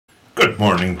Good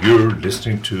morning. You're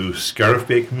listening to Scariff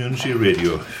Bay Community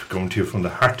Radio, coming to you from the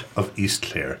heart of East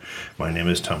Clare. My name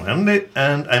is Tom Hanley,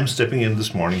 and I'm stepping in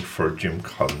this morning for Jim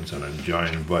Collins, and I'm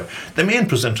joined by the main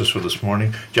presenters for this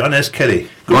morning, John S. Kelly.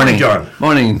 Good morning, John.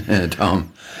 Morning,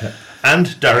 Tom.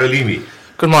 And Dara Leamy.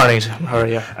 Good morning, Tom. How are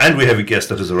you? And we have a guest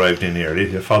that has arrived in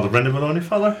early, Father Brendan Maloney.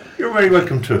 Father, you're very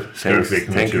welcome to Scariff Bay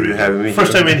Community Radio. Thank you for having me.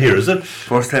 First time in here, is it?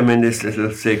 First time in this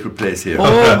little sacred place here.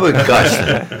 Oh my gosh.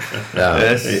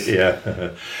 Yes. Yeah.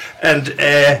 And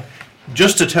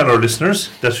just to tell our listeners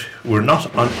that we're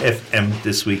not on FM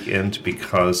this weekend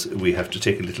because we have to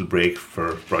take a little break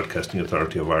for Broadcasting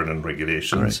Authority of Ireland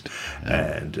regulations.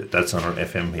 And that's on our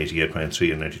FM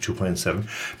 88.3 and 92.7.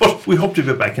 But we hope to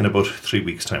be back in about 3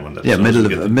 weeks' time on that. Yeah,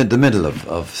 the middle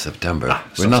of September.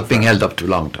 We're not being held up too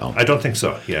long, Tom. I don't think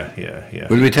so. Yeah.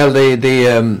 Will we tell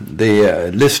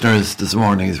the listeners this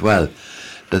morning as well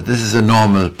that this is a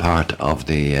normal part of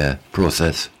the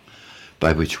process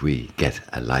by which we get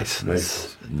a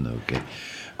license. Right. Okay.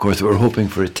 Of course, we're hoping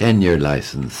for a 10-year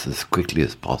license as quickly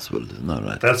as possible, isn't that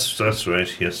right? That's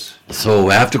right, yes. So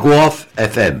we have to go off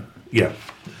FM. Yeah.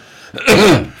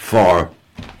 For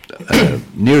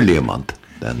nearly a month.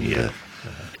 Then. Yeah.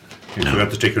 You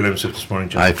forgot to take your lemsip this morning,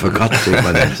 John. I forgot to take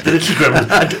my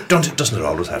lemsip. Doesn't it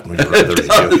always happen when you're on the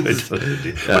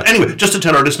radio? But anyway, just to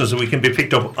tell our listeners that we can be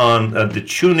picked up on the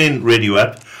TuneIn radio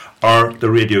app or the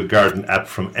Radio Garden app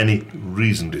from any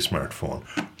reasonably smartphone,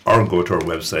 or go to our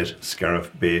website,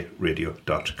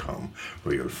 scariffbayradio.com,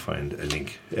 where you'll find a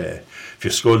link. If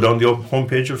you scroll down the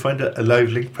homepage, you'll find a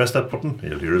live link. Press that button,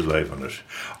 you'll hear us live on it.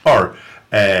 Or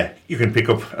you can pick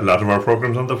up a lot of our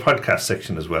programs on the podcast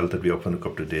section as well. They'll be up in a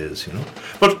couple of days, you know.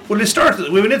 But will we start?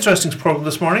 We have an interesting program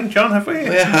this morning, John, have we?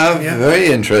 We have a very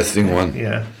interesting one.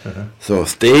 Yeah. So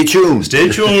stay tuned. Stay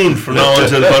tuned from now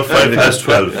until about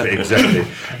 12:05, exactly.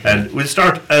 And we'll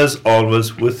start, as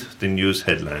always, with the news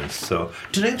headlines. So,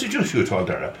 did I introduce you at all,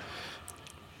 Dara?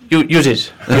 You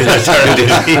did.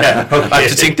 Yeah, okay. I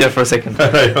have to think there for a second.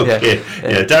 Right, okay.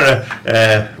 Yeah, Dara,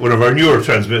 one of our newer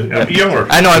younger.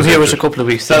 I know I'm here with a couple of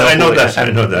weeks. I know that.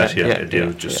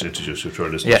 Yeah. Just introduce you to our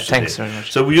listeners. Yeah, thanks very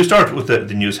much. So will you start with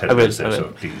the news headlines? I will. So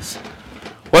please.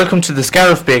 Welcome to the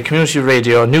Scariff Bay Community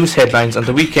Radio news headlines on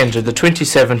the weekend of the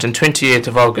 27th and 28th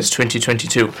of August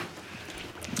 2022.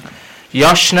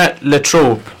 Yoshna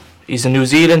Latrobe is a New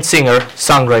Zealand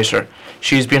singer-songwriter.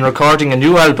 She's been recording a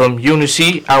new album,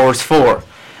 Unity Hours 4,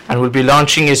 and will be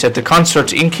launching it at the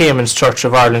concert in Cayman's Church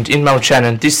of Ireland in Mount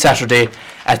Shannon this Saturday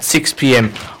at 6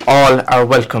 p.m. All are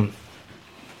welcome.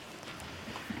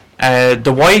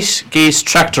 The White Gate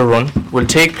Tractor Run will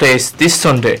take place this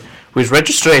Sunday with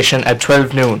registration at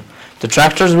 12 noon. The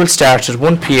tractors will start at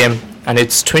 1 p.m. and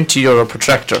it's €20 per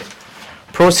tractor.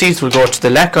 Proceeds will go to the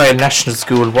Lack Isle National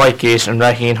School, Whitegate and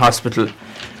Raheen Hospital.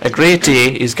 A great day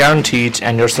is guaranteed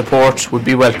and your support would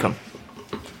be welcome.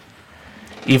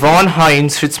 Yvonne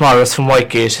Hines Fitzmaurice from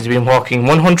Whitegate has been walking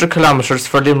 100 kilometres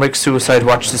for Limerick Suicide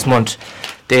Watch this month.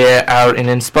 They are an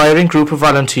inspiring group of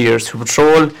volunteers who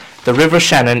patrol the River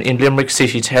Shannon in Limerick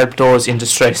City to help those in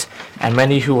distress and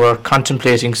many who are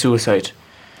contemplating suicide.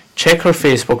 Check her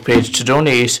Facebook page to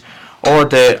donate or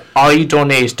the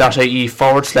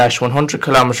idonate.ie/100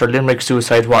 kilometre Limerick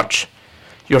Suicide Watch.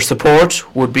 Your support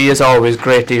would be, as always,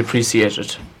 greatly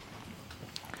appreciated.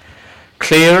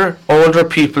 Clare Older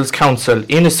People's Council,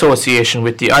 in association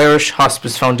with the Irish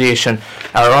Hospice Foundation,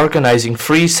 are organising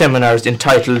free seminars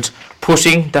entitled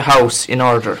Putting the House in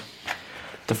Order.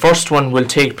 The first one will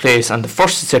take place on the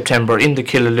 1st of September in the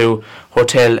Killaloo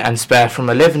Hotel and Spa from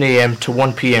 11 a.m. to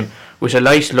 1 p.m. with a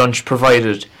light lunch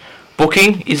provided.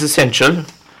 Booking is essential.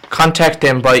 Contact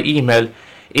them by email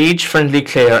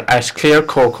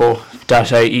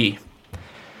agefriendlyclare@clarecoco.ie.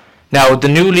 Now, the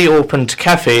newly opened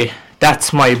cafe,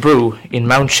 That's My Brew, in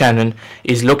Mount Shannon,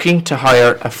 is looking to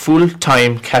hire a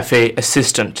full-time cafe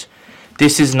assistant.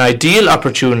 This is an ideal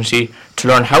opportunity to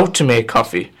learn how to make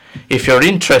coffee. If you're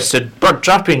interested,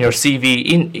 drop in your CV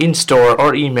in store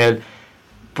or email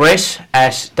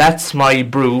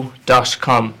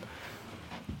brett@thatsmybrew.com.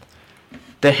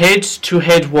 The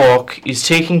head-to-head walk is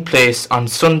taking place on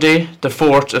Sunday, the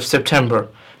 4th of September,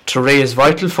 to raise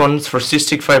vital funds for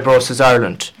Cystic Fibrosis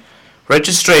Ireland.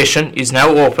 Registration is now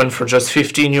open for just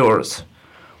 €15.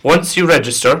 Once you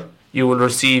register, you will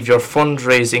receive your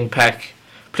fundraising pack.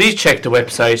 Please check the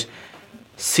website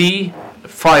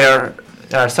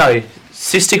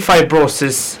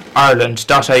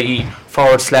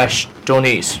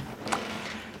cysticfibrosisireland.ie/donate.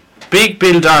 Big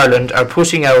Build Ireland are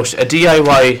putting out a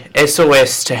DIY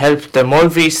SOS to help the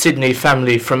Mulvey Sydney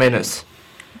family from Ennis.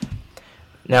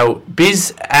 Now,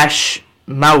 Biz Ash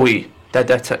Maui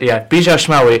Bija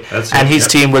Shmawi and his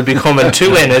team will be coming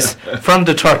to Ennis from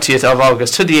the 30th of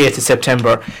August to the 8th of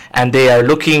September, and they are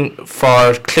looking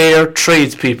for Clare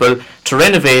tradespeople to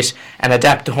renovate and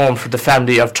adapt the home for the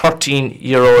family of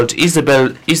 13-year-old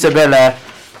Isabella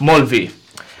Mulvey,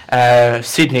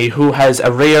 Sydney, who has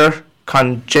a rare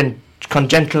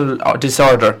congenital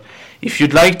disorder. If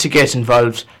you'd like to get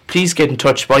involved, please get in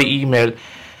touch by email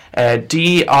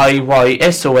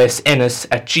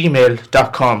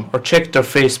diysosNS@gmail.com or check their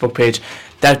Facebook page.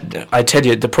 That, I tell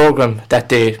you, the program that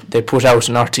they put out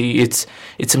on RTE,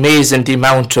 it's amazing the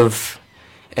amount of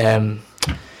help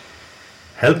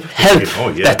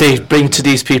that they bring to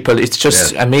these people. It's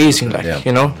just amazing,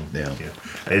 you know. Yeah.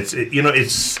 It's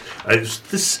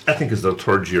this I think is the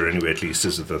third year anyway, at least,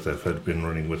 is it, that they've been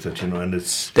running with it, and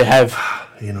it's they have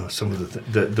some of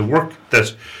the work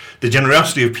that the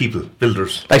generosity of people,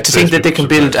 builders, like to think that they can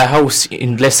build a house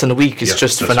in less than a week is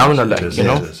just phenomenal, right. and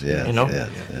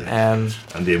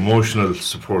the emotional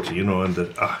support, and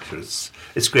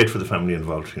it's great for the family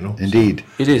involved, Indeed,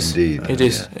 it is.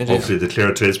 Hopefully the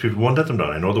Clare tradespeople won't let them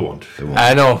down. I know they won't.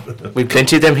 I know we've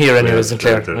plenty of them here anyways in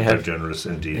Clare. They're generous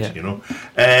indeed,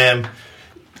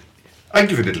 I'll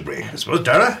give you a little break, I suppose.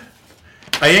 Dara,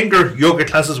 Iyengar yoga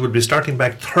classes will be starting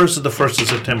back Thursday the 1st of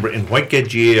September in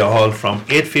Whitegate GAA Hall from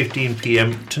 8:15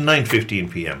 p.m. to 9:15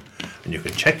 p.m. and you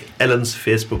can check Ellen's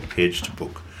Facebook page to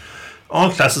book.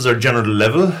 All classes are general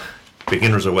level.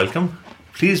 Beginners are welcome.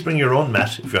 Please bring your own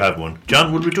mat if you have one.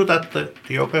 John, would we do that, the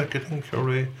yoga, do you think?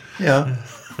 Yeah.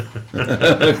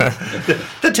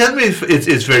 They tell me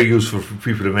it's very useful for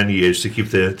people of any age to keep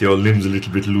the old limbs a little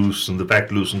bit loose and the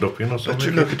back loosened up, So but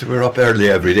you look at, we're up early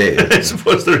every day. I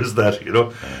suppose there is that,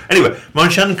 Anyway,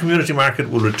 Mount Shannon Community Market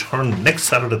will return next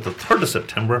Saturday, the 3rd of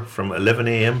September, from 11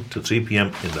 a.m. to 3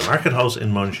 p.m. in the Market House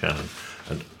in Mount Shannon,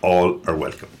 and all are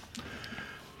welcome.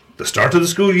 The start of the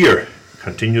school year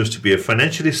continues to be a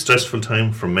financially stressful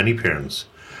time for many parents,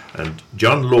 and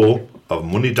John Lowe of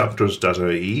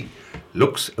moneydoctors.ie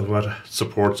looks at what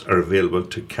supports are available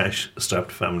to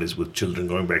cash-strapped families with children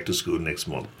going back to school next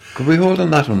month. Could we hold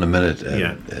on that one a minute?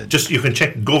 Just you can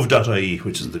check gov.ie,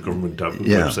 which is the government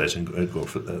website, and go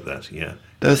for that. Yeah,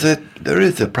 there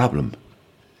is a problem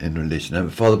in relation.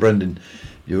 And Father Brendan,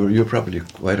 you're probably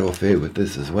quite au fait with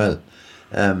this as well.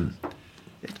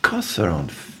 It costs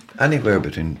around anywhere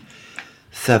between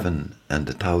 7 and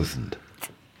 1,000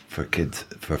 for kids,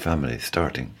 for families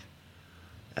starting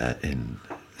in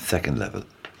second level.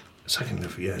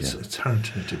 It's hard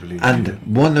to believe. And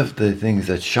one of the things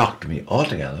that shocked me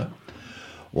altogether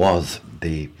was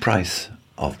the price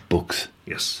of books.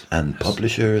 Yes. And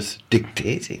publishers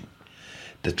dictating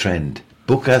the trend.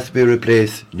 Book has to be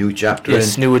replaced, new chapter.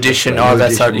 Yes, new edition, all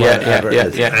that sort.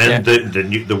 And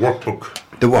the workbook.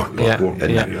 The workbook.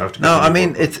 You have to. No, I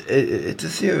mean it's a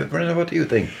serious. Brendan, what do you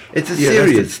think? It's a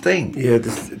serious thing. Yeah,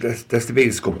 that's the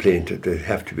biggest complaint, that they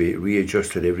have to be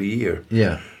readjusted every year.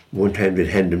 Yeah. One time they'd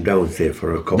hand them down, say,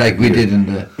 for a couple like of we years. did in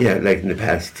the... Yeah, like in the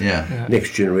past. Yeah.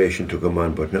 Next generation took them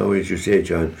on. But now, as you say,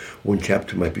 John, one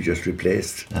chapter might be just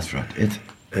replaced. That's right.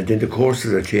 And then the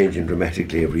courses are changing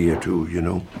dramatically every year too,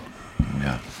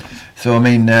 Yeah. So, I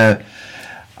mean, I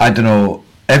don't know,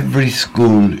 every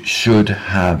school should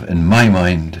have, in my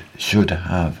mind,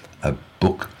 a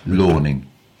book loaning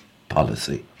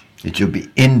policy. It should be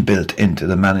inbuilt into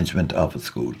the management of a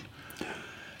school.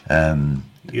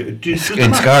 In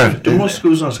Scariff, do most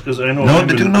schools not? Because I know no,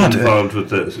 they do not. Involved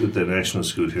with the national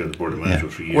school here in the Board of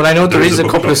Management for years. Well, I know there is a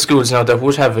couple of schools now that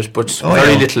would have it, but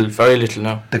very little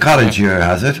now. The college here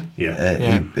has it.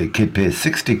 A kid pays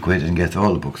 60 quid and gets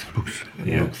all the books.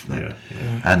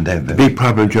 And the big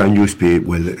problem, John, used to be,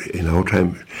 well, in our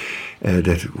time,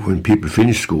 that when people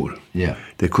finished school,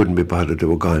 they couldn't be bothered, they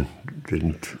were gone. They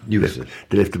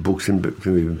left the books in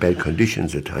bad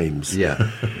conditions at times.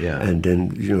 And then,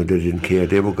 they didn't care,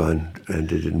 they were gone, and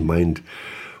they didn't mind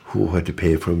who had to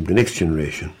pay from the next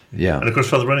generation. And of course,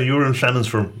 Father Brennan, you were in Shannon's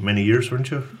for many years,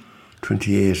 weren't you?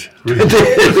 28. Really?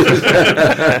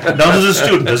 Not as a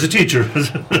student, as a teacher.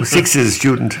 6 as a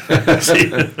student.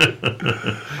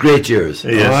 Great years.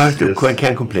 Yes.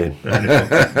 Can't complain. I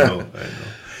know.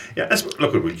 Yeah,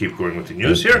 look, we'll keep going with the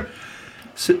news here.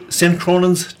 St.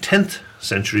 Cronan's 10th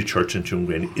century church in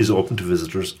Tuamgraney is open to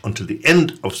visitors until the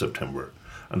end of September,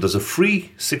 and there's a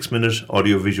free 6-minute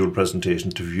audio-visual presentation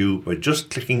to view by just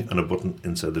clicking on a button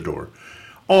inside the door.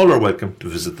 All are welcome to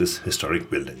visit this historic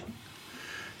building.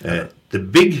 The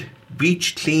Big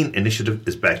Beach Clean initiative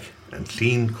is back, and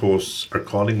Clean Coasts are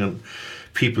calling on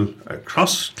people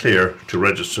across Clare to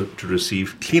register to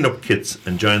receive clean-up kits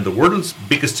and join the world's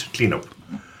biggest clean-up.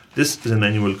 This is an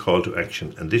annual call to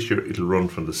action, and this year it'll run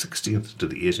from the 16th to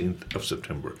the 18th of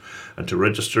September. And to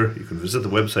register, you can visit the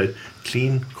website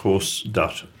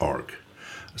cleancoasts.org.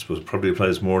 I suppose it probably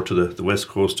applies more to the west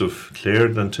coast of Clare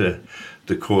than to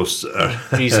the coast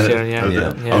East Clare,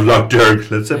 of Lough Derg,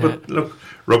 let's say. But look,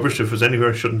 rubbish, if it's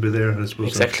anywhere, shouldn't be there, I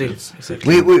suppose. Exactly.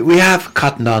 We have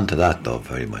cottoned on to that, though,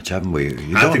 very much, haven't we?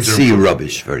 You don't see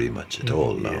rubbish very much at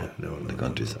all now in the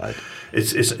countryside.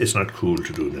 It's not cool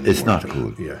to do it anymore. It's not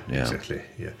cool. Yeah, exactly.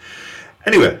 Yeah.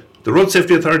 Anyway, the Road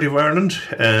Safety Authority of Ireland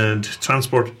and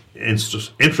Transport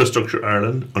Infrastructure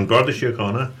Ireland on Garda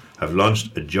Síochána have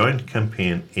launched a joint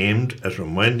campaign aimed at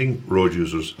reminding road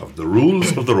users of the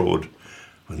rules of the road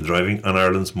when driving on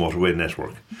Ireland's motorway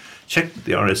network. Check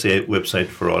the RSA website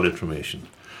for all information.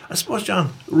 I suppose,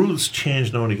 John, rules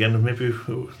change now and again, and maybe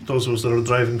those of us that are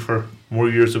driving for more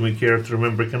years than we care to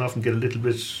remember can often get a little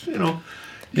bit,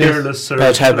 careless or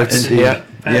bad habits. Bad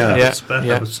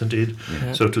habits indeed.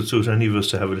 Yeah. So to suit any of us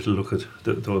to have a little look at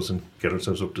those and get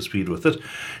ourselves up to speed with it.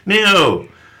 Now,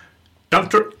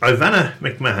 Dr. Ivana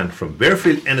McMahon from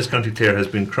Bearfield, Enniscounty Clare has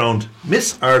been crowned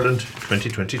Miss Ireland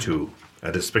 2022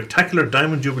 at a spectacular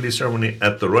Diamond Jubilee ceremony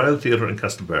at the Royal Theatre in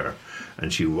Castlebar,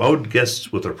 and she wowed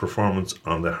guests with her performance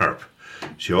on the harp.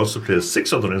 She also plays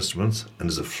 6 other instruments and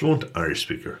is a fluent Irish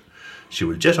speaker. She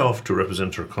will jet off to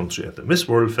represent her country at the Miss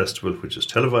World Festival, which is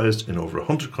televised in over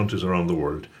 100 countries around the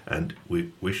world, and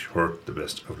we wish her the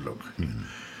best of luck. Mm-hmm.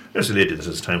 There's a lady that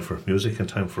has time for music and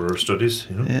time for her studies.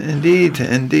 Indeed,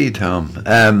 Tom.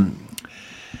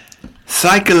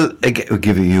 Cycle, we're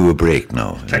giving you a break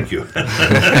now. Thank you.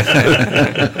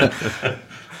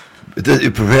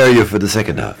 Prepare you for the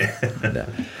second half.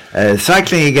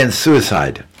 Cycling Against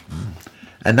Suicide,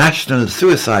 a national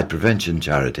suicide prevention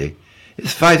charity,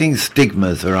 is fighting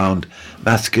stigmas around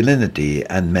masculinity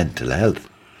and mental health.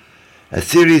 A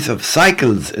series of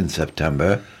cycles in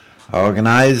September are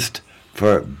organised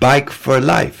for Bike for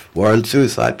Life, World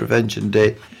Suicide Prevention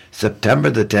Day, September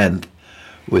the 10th,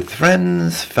 with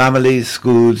friends, families,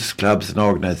 schools, clubs and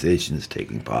organisations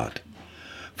taking part.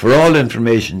 For all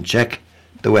information, check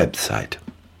the website.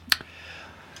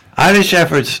 Irish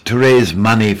efforts to raise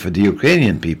money for the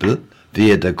Ukrainian people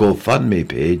via the GoFundMe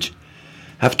page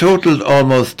have totalled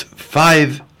almost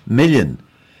 5 million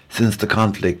since the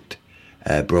conflict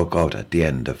broke out at the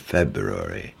end of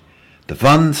February. The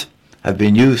funds have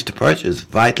been used to purchase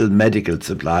vital medical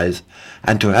supplies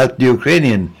and to help the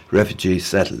Ukrainian refugees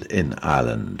settled in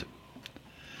Ireland.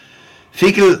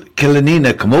 Fecal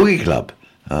Killanena Camogie Club,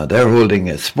 they're holding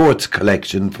a sports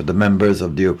collection for the members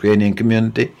of the Ukrainian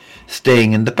community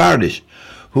staying in the parish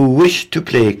who wish to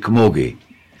play camogie.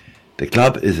 The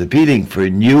club is appealing for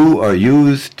new or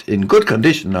used, in good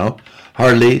condition now,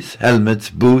 hurleys, helmets,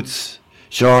 boots,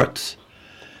 shorts,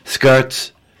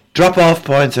 skirts. Drop-off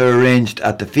points are arranged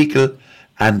at the Fecal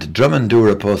and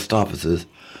Drummondura post offices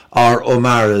or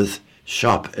O'Mara's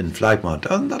shop in Flagmount.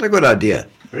 Isn't that a good idea?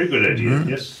 Very good idea,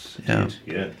 yes. Indeed.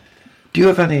 Yeah. Do you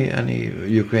have any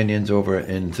Ukrainians over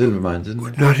in Silvermines?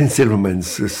 Not in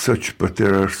Silvermines as such, but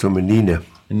there are some in Nina.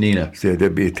 In Nina? So they'll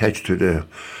be attached to the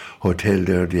hotel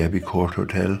there, the Abbey Court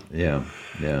Hotel. Yeah.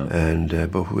 And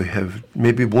but we have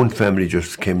maybe one family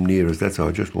just came near us. That's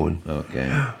all, just one.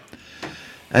 Okay.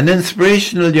 An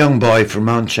inspirational young boy from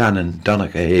Mount Shannon,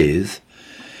 Donnacha Hayes,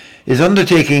 is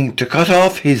undertaking to cut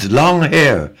off his long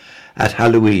hair at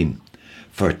Halloween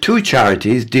for 2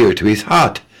 charities dear to his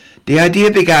heart. The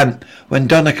idea began when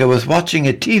Donnacha was watching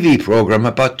a TV programme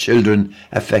about children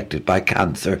affected by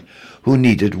cancer who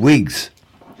needed wigs.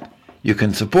 You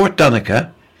can support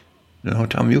Donnacha. No,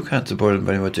 Tom, you can't support him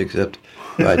very much except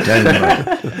by telling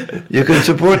him. You can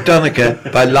support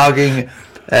Donnacha by logging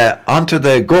onto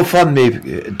the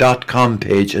GoFundMe.com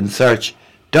page and search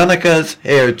Donnacha's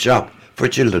Hair Shop for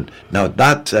Children. Now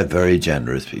that's a very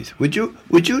generous piece. Would you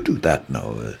do that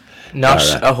now?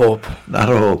 Not a hope. Not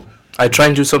a hope. I try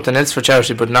and do something else for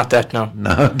charity, but not that now.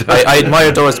 No. I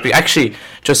admire those. Actually,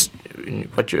 just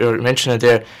what you're mentioning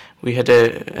there, we had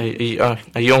a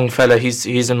young fella.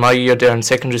 He's in my year there in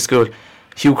secondary school,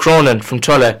 Hugh Cronin from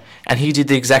Tulla, and he did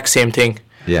the exact same thing.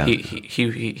 Yeah.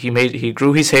 He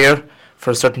grew his hair for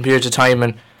a certain period of time,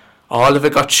 and all of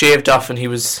it got shaved off, and he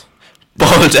was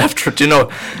bald after it,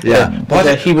 Yeah.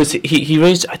 But he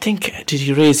raised, I think, did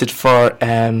he raise it for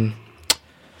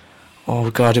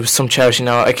oh God, it was some charity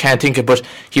now, I can't think of, but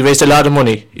he raised a lot of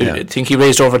money. Yeah. I think he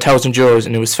raised over €1,000,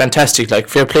 and it was fantastic,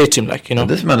 fair play to him, Well,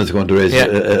 this man is going to raise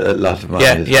a lot of money.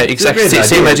 Yeah, exactly,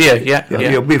 same idea,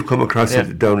 yeah. We've come across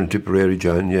it down in Tipperary,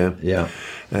 John, Yeah.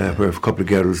 Where a couple of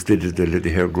girls did it, they let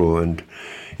the hair grow, and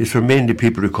it's for mainly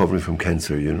people recovering from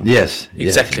cancer, Yes.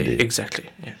 Exactly, Yes, exactly.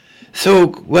 Yeah.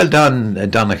 So well done,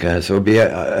 Donica. So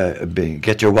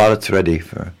get your wallets ready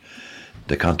for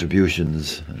the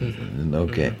contributions.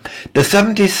 Okay. The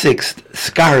 76th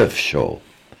Scariff Show,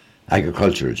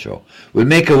 agricultural show, will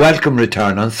make a welcome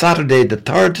return on Saturday the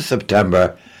 3rd of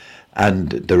September,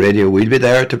 and the radio will be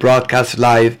there to broadcast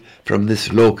live from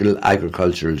this local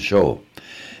agricultural show.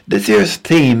 This year's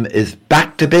theme is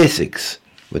Back to Basics,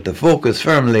 with the focus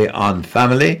firmly on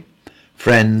family,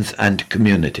 friends and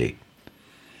community.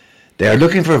 They are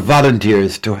looking for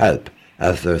volunteers to help,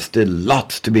 as there's still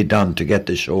lots to be done to get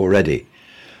the show ready.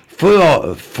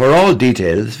 For all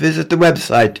details, visit the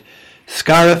website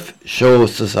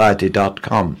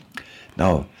scariffshowsociety.com.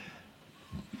 Now,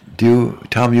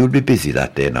 Tom, you'll be busy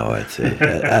that day now, I'd say,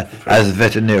 as a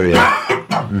veterinarian.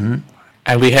 Mm-hmm.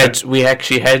 And we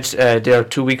actually had there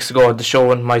 2 weeks ago at the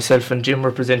show, and myself and Jim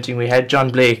were presenting. We had John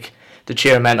Blake, the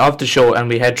chairman of the show, and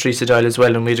we had Teresa Doyle as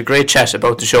well, and we had a great chat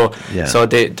about the show. Yeah. So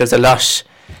there's a lot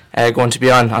going to be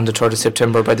on the 3rd of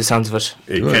September by the sounds of it.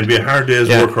 It can be a hard day's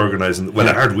work organising,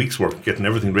 a hard week's work getting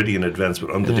everything ready in advance, but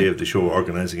on the day of the show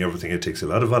organising everything, it takes a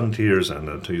lot of volunteers, and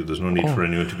I'll tell you there's no need for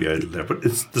anyone to be idle there, but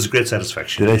there's a great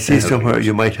satisfaction. Did I see somewhere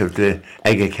you might have the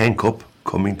Aga Khan Cup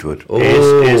coming to it?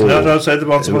 It's not outside the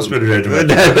Balls Hospital here. We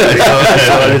can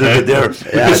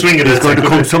swing it. It's going to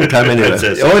come sometime anyway.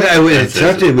 It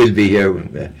certainly will be here.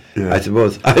 I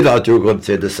suppose. I thought you were going to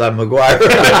say the Sam Maguire.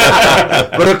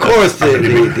 But of course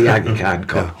the Aga Khan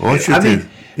Cup. It's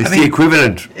the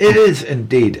equivalent. It is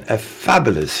indeed a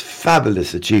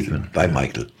fabulous achievement by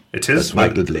Michael. It is.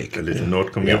 Michael Blake. A little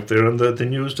note coming up there on the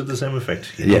news to the same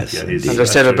effect. Yes. And they're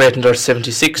celebrating their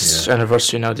 76th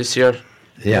anniversary now this year.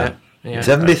 Yeah.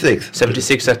 76.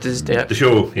 76 at this day. The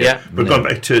show, But going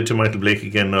back to Michael Blake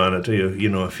again now, and I tell you,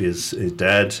 if his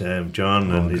dad, John,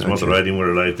 and his mother Riding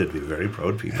were alive, they'd be very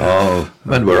proud people. Oh,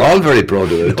 and we're all very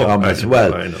proud of Tom as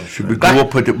well. I know.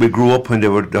 We grew up when they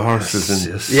were the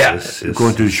horses, yes.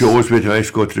 Going to the shows with him. I used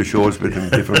to go to the shows with him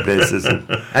in different places.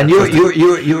 And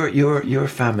your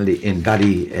family in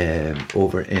Bally,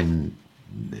 over in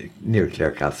near Clare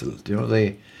Castle. Do you know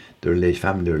the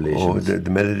family relations? Oh,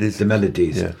 the Melodies. The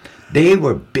Melodies. Yeah. They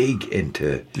were big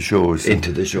into the shows.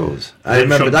 I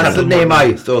remember that's the name I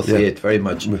associate very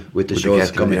much with the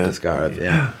shows coming to Scariff.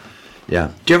 Yeah.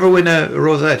 Did you ever win a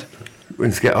rosette?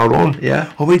 Our own?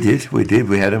 Yeah. Oh, we did. We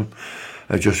had them.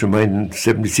 I just reminded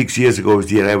 76 years ago was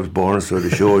the year I was born, so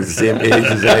the show is the same age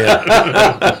as I am.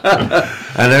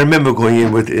 And I remember going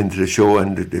into the show,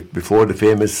 and before the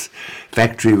famous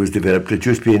factory was developed,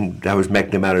 that was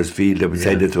McNamara's field, that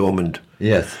beside the Thomond.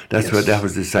 Yes. That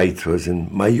was the site, was in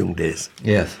my young days.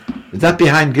 Yes. Was that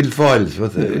behind Guilfoyles?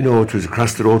 No, it was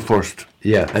across the road first.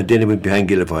 Yeah. And then it went behind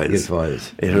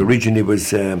Guilfoyles. It originally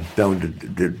was down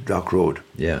the Dock Road.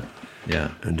 Yeah.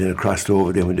 And then it crossed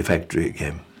over then when the factory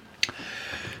came.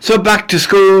 So back to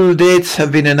school dates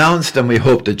have been announced, and we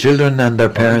hope the children and their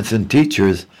parents and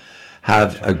teachers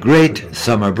have a great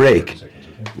summer break.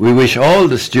 We wish all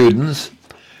the students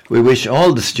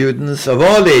of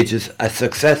all ages a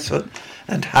successful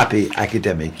and happy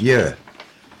academic year.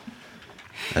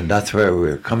 And that's where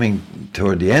we're coming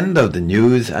toward the end of the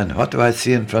news. And what do I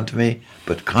see in front of me?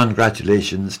 But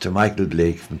congratulations to Michael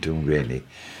Blake from Toongraney,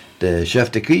 the chef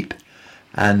d'équipe,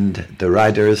 and the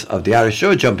riders of the Irish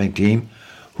show jumping team,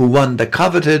 who won the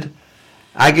coveted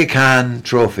Aga Khan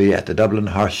Trophy at the Dublin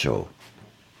Horse Show.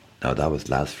 Now, that was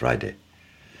last Friday.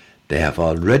 They have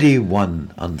already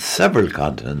won on several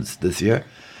continents this year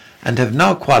and have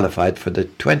now qualified for the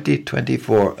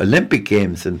 2024 Olympic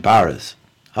Games in Paris.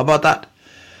 How about that?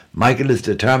 Michael is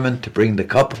determined to bring the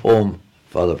cup home,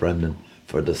 Father Brendan,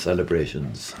 for the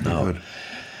celebrations now.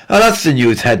 Well, that's the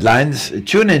news headlines.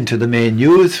 Tune in to the main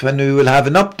news when we will have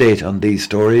an update on these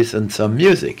stories and some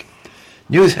music.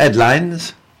 News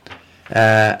headlines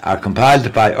are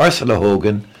compiled by Ursula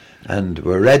Hogan and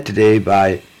were read today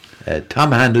by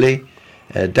Tom Handley,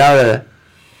 Dara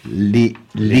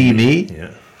Leamy,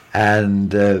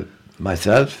 and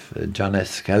myself, John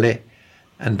S. Kelly,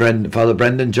 and Father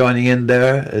Brendan joining in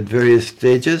there at various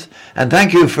stages. And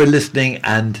thank you for listening,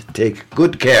 and take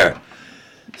good care.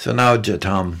 So now,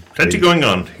 Tom. Plenty going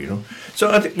on,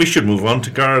 So I think we should move on to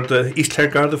Garda, East Clare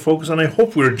Garda Focus, and I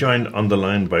hope we're joined on the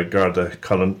line by Garda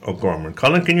Colin O'Gorman.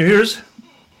 Colin, can you hear us?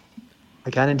 I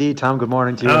can indeed, Tom. Good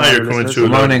morning to you. You're coming through.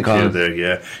 Good morning, Colin.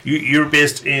 There, You're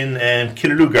based in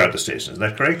Killaloe Garda Station, is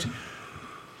that correct?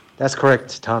 That's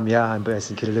correct, Tom. Yeah, I'm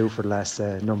based in Killaloe for the last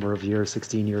number of years,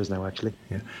 16 years now, actually.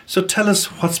 Yeah. So tell us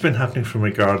what's been happening from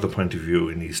a Garda point of view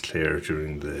in East Clare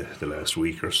during the last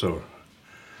week or so.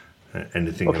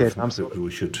 Anything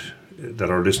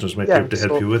that our listeners might be able to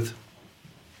help you with?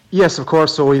 Yes, of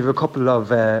course. So we have a couple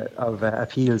of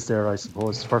appeals there, I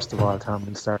suppose. First of all, Tom,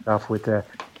 we'll start off with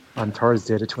on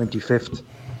Thursday, the 25th.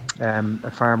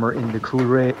 A farmer in the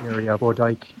Coolray area of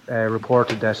Bodyke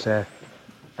reported that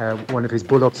one of his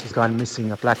bullocks has gone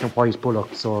missing, a black and white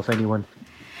bullock. So if anyone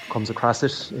comes across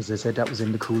it, as I said, that was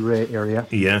in the Coolray area.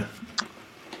 Yeah.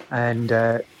 And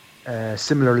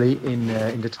similarly, in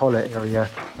the Tulla area,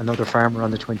 another farmer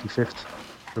on the 25th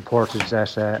reported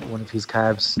that one of his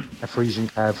calves, a Frisian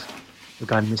calf, had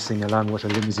gone missing along with a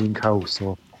Limousine cow.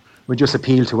 So we just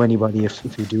appeal to anybody if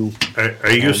you do.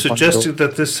 Are you suggesting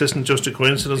that this isn't just a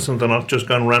coincidence and they're not just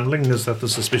gone rambling? Is that the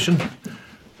suspicion?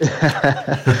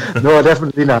 No,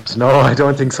 definitely not. No, I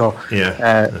don't think so.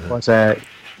 Yeah.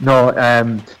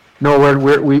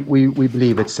 We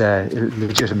believe it's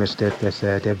legitimate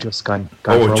that they've just gone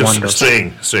for a wander.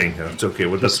 Straying. That's okay.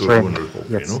 Well, that's what we want to report,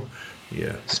 yes. you know.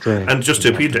 Yeah. Straying. And just to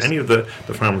appeal to any of the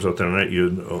farmers out there,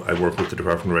 and I work with the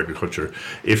Department of Agriculture,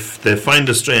 if they find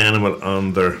a stray animal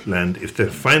on their land, if they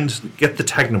get the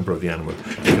tag number of the animal,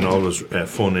 they can always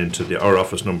phone into our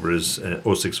office number is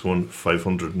 061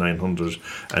 500 900,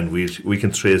 and we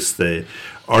can trace the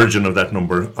origin of that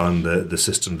number on the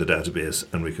system, the database,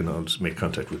 and we can always make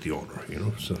contact with the owner, you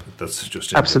know. So that's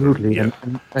just absolutely. Yeah.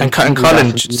 And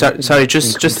Colin, sorry,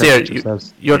 just there,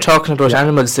 you're talking about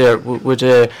animals there.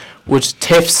 Would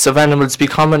thefts of animals be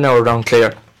common now around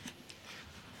Clare?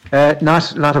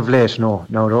 Not of late, no.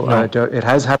 It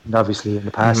has happened, obviously, in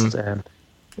the past. I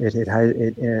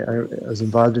was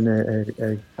involved in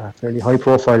a fairly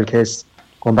high-profile case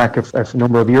going back a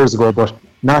number of years ago, but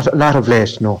not of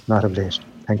late, no, not of late,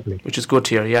 thankfully. Which is good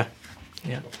to hear, yeah.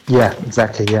 Yeah,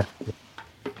 exactly, yeah.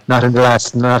 Not in the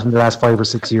last 5 or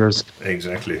 6 years.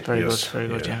 Exactly. Very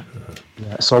good, yeah.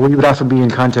 Yeah. So we would often be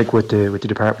in contact with the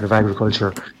Department of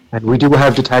Agriculture, and we do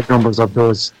have the tag numbers of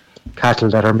those cattle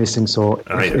that are missing. So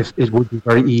if it would be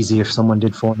very easy if someone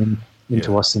did phone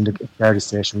into us in the Garda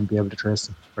station, we'd be able to trace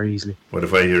them very easily. Well,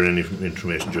 if I hear any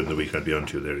information during the week, I'll be on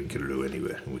to you there in Killaloe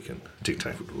anyway, and we can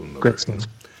tic-tac with one another. Great stuff.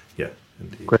 Yeah,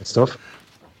 indeed. Great stuff.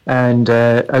 And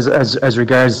as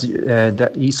regards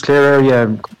the East Clare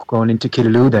area, going into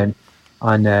Killaloe then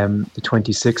on the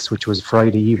 26th, which was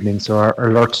Friday evening, so our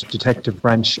alert detective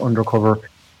branch undercover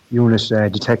unit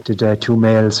detected 2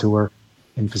 males who were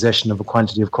in possession of a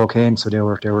quantity of cocaine. So they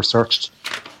were searched,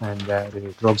 and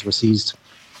the drugs were seized.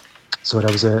 So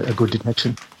that was a good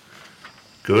detection.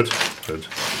 Good.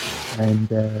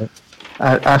 And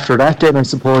after that, then I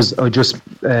suppose just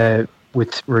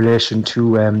with relation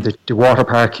to the water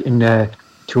park in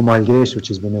 2 Mile Gate, which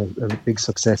has been a big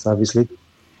success, obviously.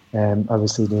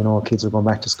 Obviously, kids are going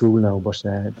back to school now, but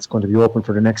it's going to be open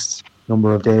for the next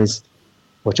number of days.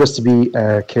 But just to be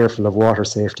careful of water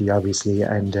safety, obviously,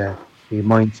 and be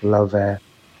mindful of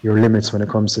your limits when it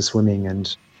comes to swimming,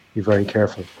 and be very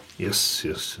careful. Yes.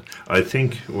 I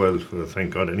think, well,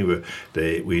 thank God anyway,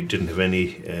 we didn't have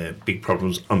any big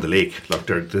problems on the lake, Lough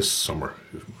Derg, this summer.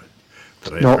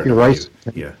 No, you're right.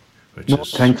 Yeah.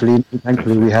 Thankfully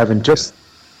we haven't. Just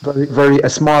a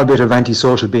small bit of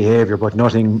antisocial behaviour, but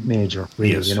nothing major,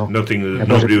 really. Yes, you know. Nothing.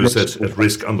 Nobody was at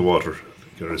risk on the water.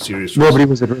 You're a serious. Nobody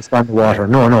was at risk on the water.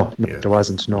 No, there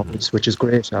wasn't. No, which is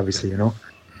great, obviously. You know.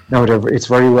 Now it's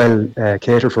very well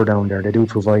catered for down there. They do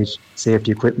provide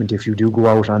safety equipment if you do go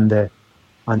out onto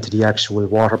the actual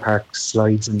water park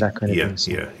slides and that kind of thing.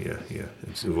 So. Yeah.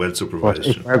 It's well supervised. But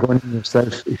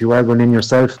if you are going in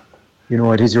yourself,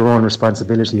 it is your own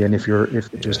responsibility, and if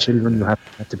there's children, you have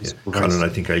to be supervised. Colin, I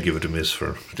think I'll give it a miss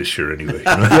for this year anyway.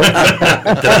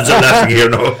 That's a laughing here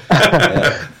now.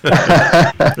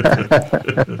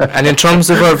 And in terms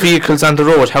of our vehicles on the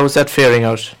road, how is that faring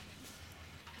out?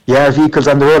 Yeah, vehicles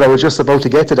on the road. I was just about to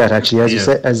get to that, actually. As you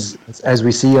say, as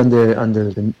we see on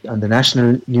the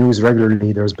national news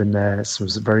regularly, there's been some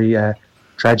very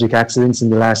tragic accidents in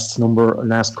the last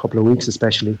couple of weeks,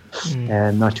 especially,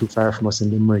 not too far from us in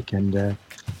Limerick, and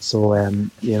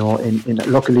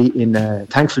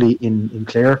thankfully in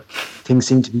Clare, things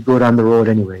seem to be good on the road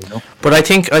anyway. But I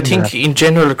think in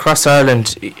general across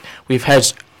Ireland, we've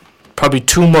had probably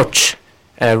too much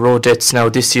road deaths now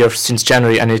this year since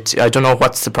January, and I don't know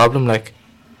what's the problem like.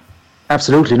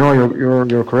 Absolutely, no,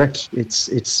 you're correct.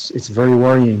 It's very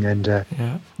worrying, and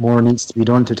more needs to be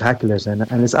done to tackle it.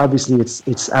 And it's obviously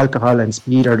it's alcohol and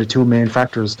speed are the 2 main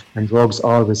factors, and drugs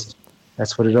always.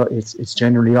 That's what it's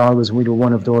generally always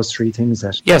one of those 3 things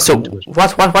that. Yeah. So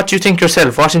what do you think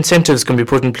yourself? What incentives can be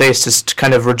put in place to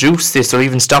kind of reduce this or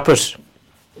even stop it?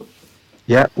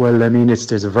 Yeah. Well, I mean,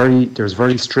 there's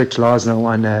very strict laws now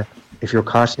on if you're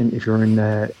caught if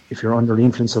you're under the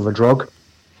influence of a drug.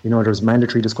 There's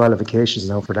mandatory disqualifications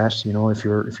now for that. If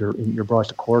you're brought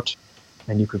to court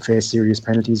and you could face serious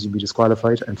penalties. You'd be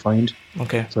disqualified and fined.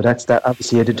 Okay. So that's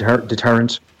obviously a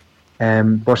deterrent.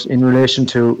 But in relation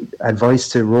to advice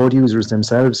to road users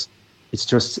themselves,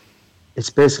 it's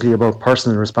basically about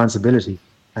personal responsibility.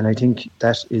 And I think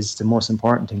that is the most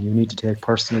important thing. You need to take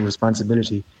personal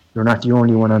responsibility. You're not the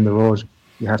only one on the road.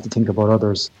 You have to think about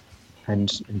others, and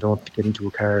don't get into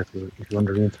a car if you're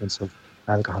under the influence of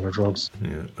alcohol or drugs.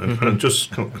 Yeah, and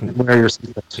just wear your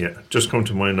seatbelt. Yeah, just come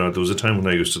to mind now. There was a time when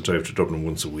I used to drive to Dublin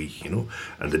once a week, and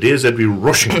the days I'd be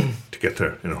rushing to get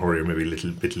there in a hurry, or maybe a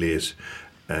little bit late,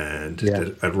 and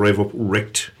I'd arrive up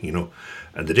wrecked,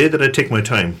 And the day that I'd take my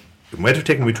time, it might have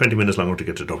taken me 20 minutes longer to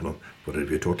get to Dublin, but I'd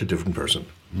be a totally different person.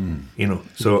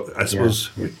 So I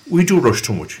suppose we do rush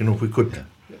too much. We could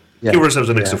give ourselves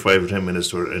an extra 5 or 10 minutes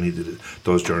to any of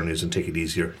those journeys and take it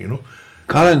easier.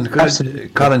 Colin,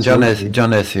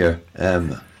 John S. here.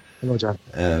 Hello, John.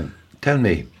 Tell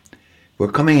me,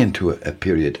 we're coming into a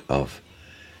period of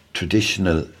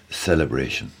traditional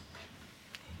celebration.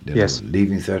 Yes.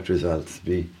 Leaving cert results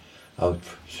be out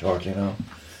shortly now.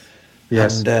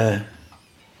 Yes.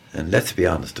 And let's be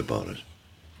honest about it.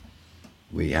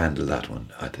 We handle that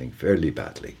one, I think, fairly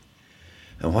badly.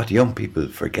 And what young people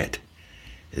forget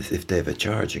is if they have a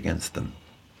charge against them,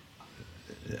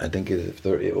 I think if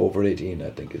they're over 18,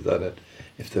 I think, is that it?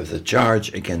 If there's a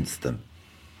charge against them,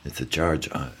 it's a charge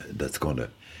that's going to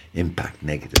impact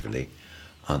negatively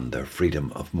on their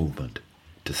freedom of movement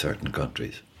to certain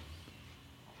countries.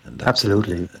 And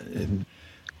absolutely. And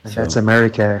that's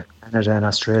America, Canada and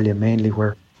Australia mainly,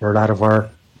 where a lot of our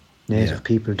native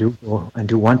people do go and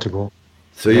do want to go.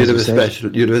 So you'd have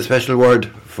a special word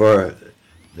for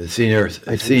the seniors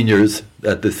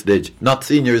at this stage, not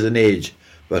seniors in age,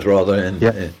 but rather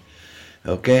in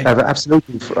okay.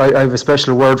 Absolutely. I have a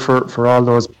special word for all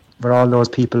those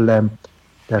people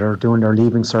that are doing their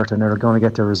leaving cert and are going to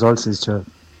get their results. Is to,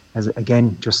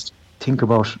 again, just think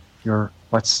about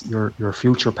what's your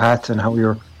future path and how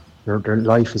your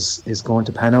life is going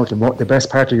to pan out. And what the best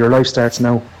part of your life starts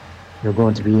now. You're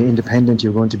going to be independent.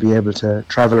 You're going to be able to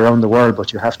travel around the world,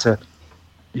 but you have to,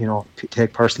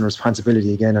 take personal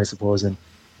responsibility again, I suppose, and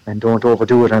don't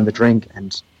overdo it on the drink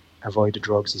and avoid the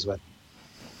drugs as well.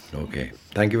 Okay,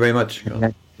 thank you very much.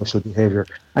 Social behaviour.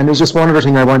 And there's just one other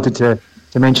thing I wanted to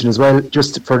mention as well,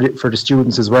 just for the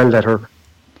students as well that are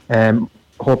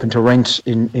hoping to rent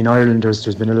in Ireland. There's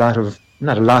been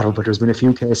but there's been a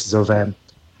few cases of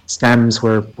scams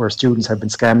where students have been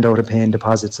scammed out of paying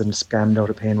deposits and scammed out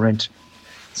of paying rent.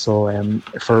 So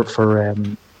for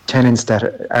tenants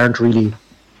that aren't really,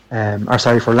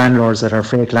 for landlords that are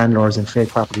fake landlords and fake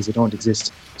properties that don't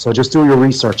exist. So just do your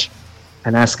research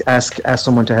and ask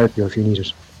someone to help you if you need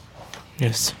it.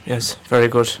 Yes, very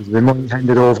good. The money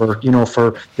handed over,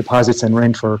 for deposits and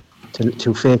rent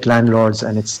to fake landlords,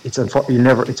 and it's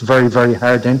very, very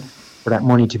hard then for that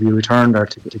money to be returned or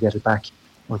to get it back.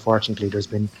 Unfortunately, there's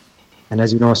been, and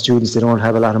as you know, students, they don't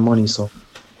have a lot of money, so.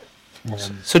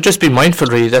 So just be mindful,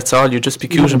 really. That's all. You just be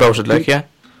cute about it, yeah.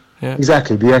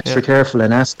 Exactly. Be extra careful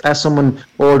and ask someone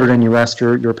older than you. Ask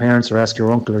your parents or ask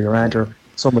your uncle or your aunt or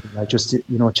somebody. Just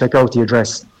check out the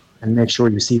address and make sure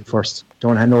you see it first.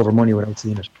 Don't hand over money without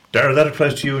seeing it. Dara, that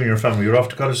applies to you and your family. You're off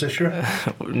to college this year?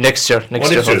 Next year.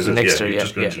 Next year.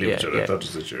 Just going to leave it. I thought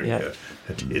it was this year.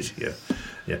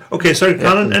 Yeah. Okay, sorry,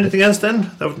 Colin, anything else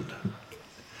then?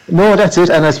 No, that's it.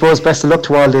 And I suppose best of luck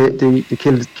to all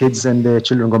the kids and the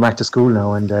children going back to school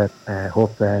now. And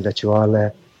hope that you all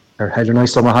had a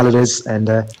nice summer holidays and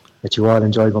that you all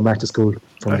enjoy going back to school.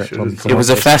 It was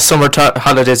a fast summer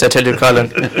holidays, I tell you, Colin.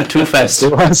 Too fast.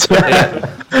 It was.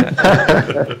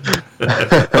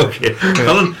 Okay,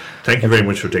 Colin, thank you very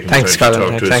much for taking the time to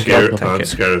talk to us here on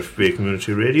Scariff Bay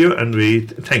Community Radio, and we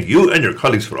thank you and your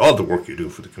colleagues for all the work you do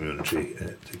for the community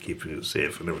to keep you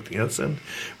safe and everything else, and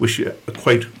wish you a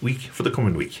quiet week for the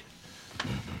coming week.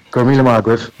 Gormila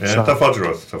Margaret. Tá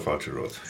fáilte